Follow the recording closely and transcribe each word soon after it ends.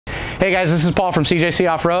Hey guys, this is Paul from CJC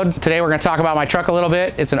Off-Road. Today we're going to talk about my truck a little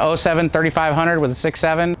bit. It's an 07 3500 with a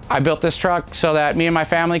 6.7. I built this truck so that me and my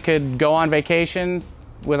family could go on vacation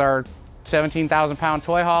with our 17,000 pound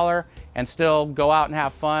toy hauler and still go out and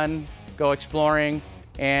have fun, go exploring,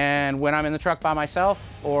 and when I'm in the truck by myself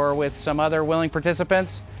or with some other willing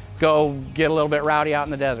participants, go get a little bit rowdy out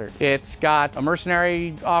in the desert. It's got a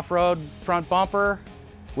Mercenary off-road front bumper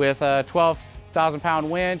with a 12,000 pound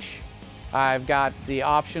winch. I've got the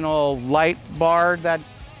optional light bar that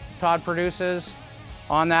Todd produces.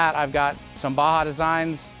 On that, I've got some Baja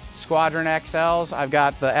Designs Squadron XLs. I've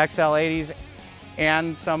got the XL80s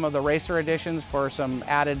and some of the racer editions for some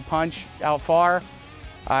added punch out far.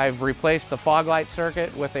 I've replaced the fog light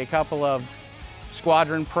circuit with a couple of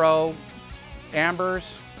Squadron Pro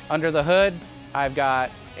ambers. Under the hood, I've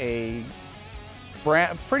got a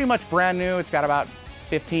pretty much brand new, it's got about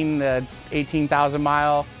 15 to 18,000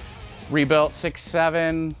 mile rebuilt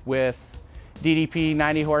 6.7 with DDP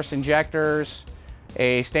 90 horse injectors,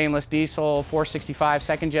 a stainless diesel 465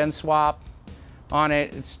 second gen swap on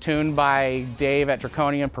it. It's tuned by Dave at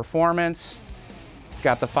Draconian Performance. It's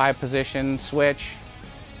got the 5-position switch,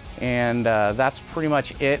 and that's pretty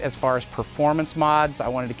much it as far as performance mods. I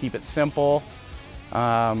wanted to keep it simple.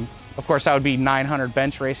 Of course, that would be 900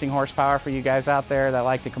 bench racing horsepower for you guys out there that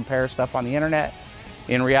like to compare stuff on the internet.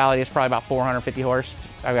 In reality, it's probably about 450 horse.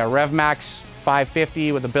 I've got a RevMax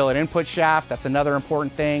 550 with a billet input shaft. That's another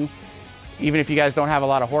important thing. Even if you guys don't have a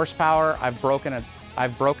lot of horsepower, I've broken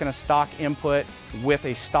a stock input with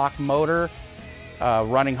a stock motor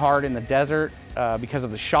running hard in the desert because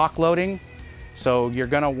of the shock loading. So you're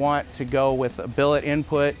gonna want to go with a billet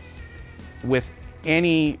input with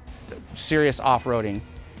any serious off-roading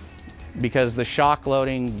because the shock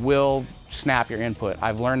loading will snap your input.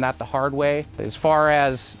 I've learned that the hard way. As far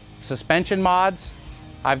as suspension mods,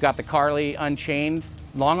 I've got the Carli Unchained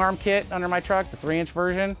long arm kit under my truck, the 3-inch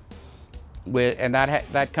version, and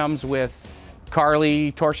that comes with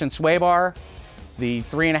Carli torsion sway bar, the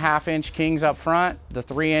 3.5-inch Kings up front, the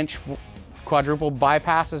 3-inch quadruple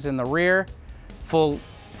bypasses in the rear, full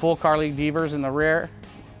Carli Devers in the rear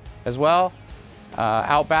as well.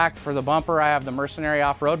 Out back for the bumper, I have the Mercenary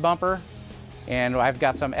off-road bumper, and I've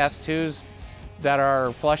got some S2s that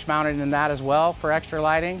are flush mounted in that as well for extra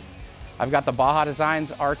lighting. I've got the Baja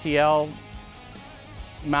Designs RTL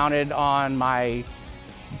mounted on my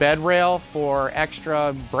bed rail for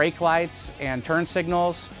extra brake lights and turn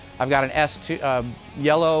signals. I've got an S2,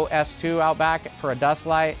 yellow S2 out back for a dust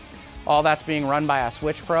light. All that's being run by a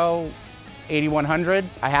Switch Pro 8100.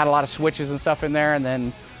 I had a lot of switches and stuff in there, and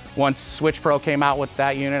then once Switch Pro came out with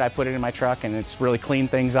that unit, I put it in my truck, and it's really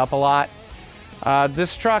cleaned things up a lot.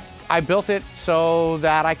 This truck, I built it so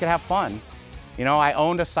that I could have fun. You know, I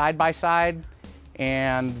owned a side-by-side,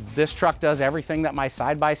 and this truck does everything that my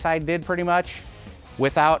side-by-side did pretty much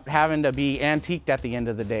without having to be antiqued at the end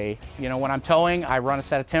of the day. You know, when I'm towing, I run a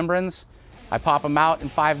set of Timbrins, I pop them out in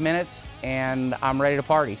 5 minutes, and I'm ready to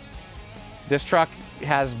party. This truck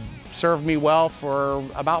has served me well for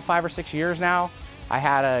about 5 or 6 years now. I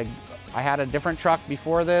had a different truck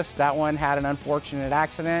before this. That one had an unfortunate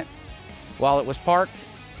accident while it was parked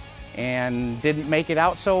and didn't make it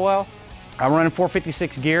out so well. I'm running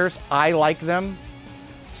 456 gears. I like them.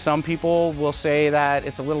 Some people will say that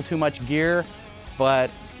it's a little too much gear, but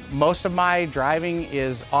most of my driving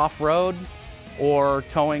is off-road or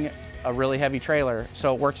towing a really heavy trailer,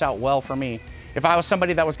 so it works out well for me. If I was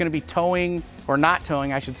somebody that was going to be towing, or not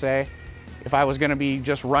towing I should say, if I was going to be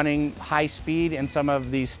just running high speed in some of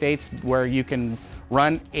these states where you can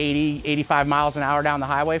run 80, 85 miles an hour down the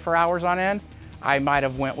highway for hours on end, I might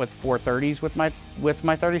have went with 430s with my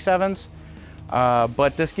 37s.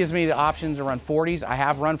 But this gives me the option to run 40s. I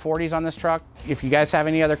have run 40s on this truck. If you guys have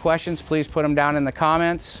any other questions, please put them down in the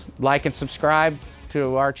comments. Like and subscribe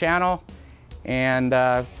to our channel. And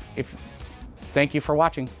thank you for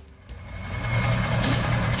watching.